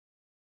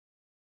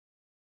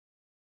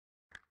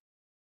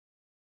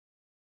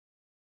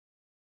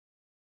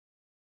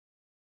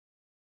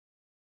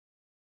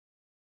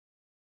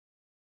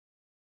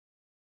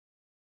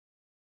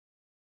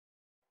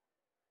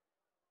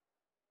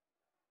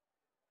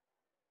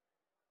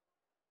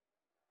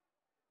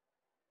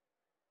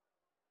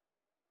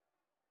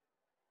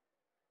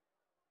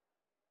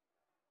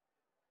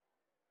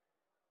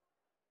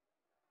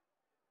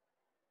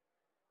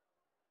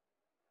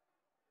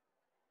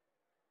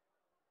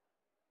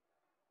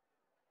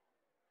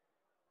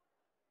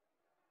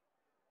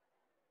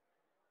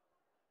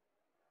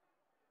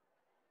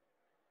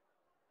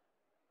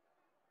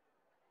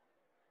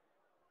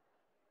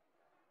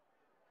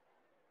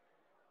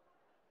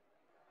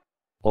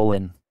All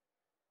in.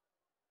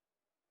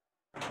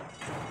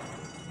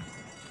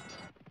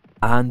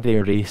 And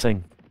they're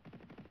racing.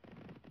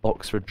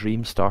 Oxford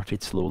Dream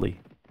started slowly.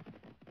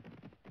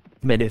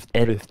 Minith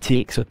Erith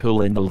takes a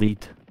pull in the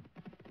lead.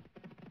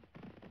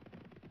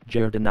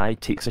 Jerdonai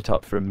takes it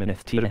up from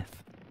Minith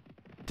Tirith.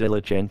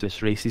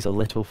 Diligentus races a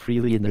little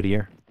freely in the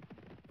rear.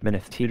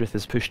 Minith Tirith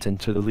is pushed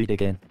into the lead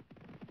again.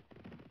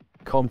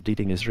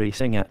 Comdeeding is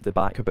racing at the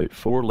back about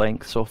 4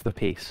 lengths off the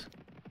pace.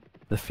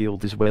 The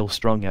field is well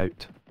strung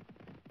out.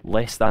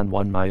 Less than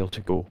 1 mile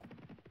to go.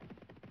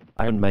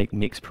 Iron Mike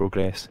makes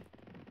progress.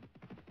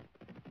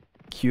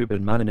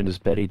 Cuban Mannin is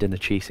buried in the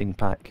chasing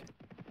pack.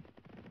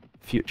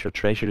 Future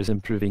Treasure is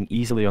improving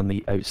easily on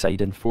the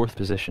outside in 4th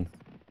position.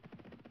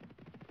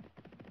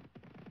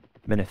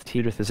 Minith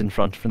Tirith is in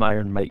front from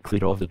Iron Mike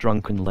clear of the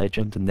Drunken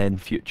Legend, and then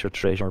Future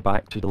Treasure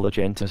back to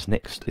Diligentus.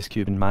 Next is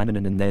Cuban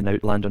Mannin, and then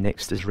Outlander.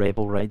 Next is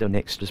Rebel Rider.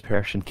 Next is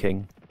Persian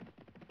King.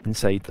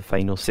 Inside the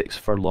final 6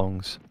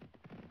 furlongs.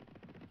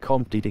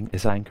 Comdeeding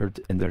is anchored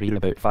in the rear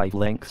about 5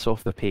 lengths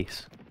off the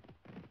pace.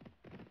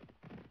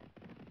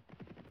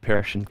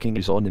 Persian King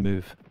is on the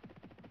move.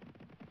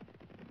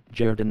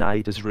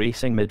 Jerdonide is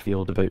racing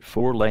midfield about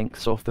 4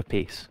 lengths off the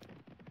pace.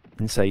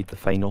 Inside the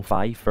final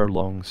 5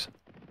 furlongs.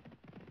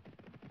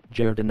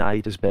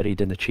 Jerdonide is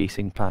buried in the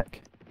chasing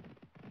pack.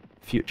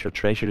 Future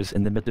Treasure is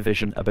in the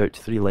mid-division about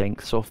 3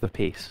 lengths off the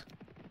pace.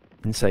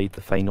 Inside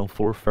the final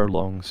 4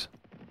 furlongs.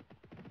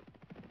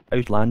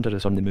 Outlander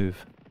is on the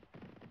move.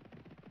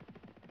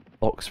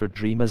 Oxford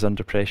Dream is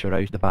under pressure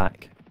out the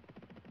back.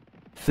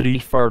 3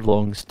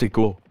 furlongs to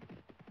go.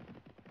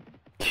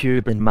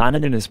 Cuban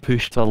Mannin is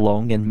pushed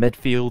along in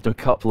midfield a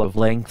couple of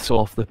lengths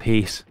off the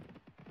pace.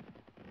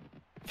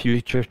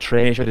 Future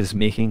Treasure is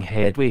making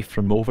headway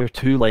from over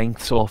 2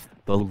 lengths off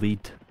the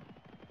lead.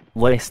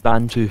 Less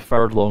than 2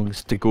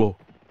 furlongs to go.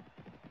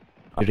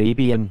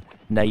 Arabian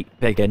Night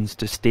begins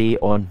to stay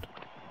on.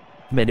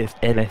 Minith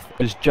Erith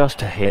is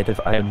just ahead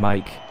of Iron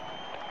Mike.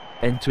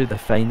 Into the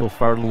final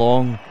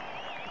furlong.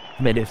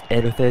 Minith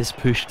Erith is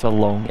pushed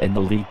along in the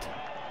lead.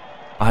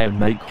 Iron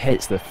Mike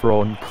hits the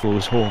front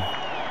close home.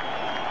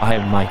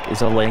 Iron Mike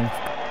is a length.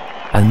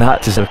 And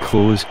that is a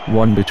close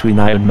one between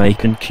Iron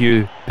Mike and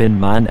Cuban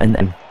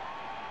Mannin.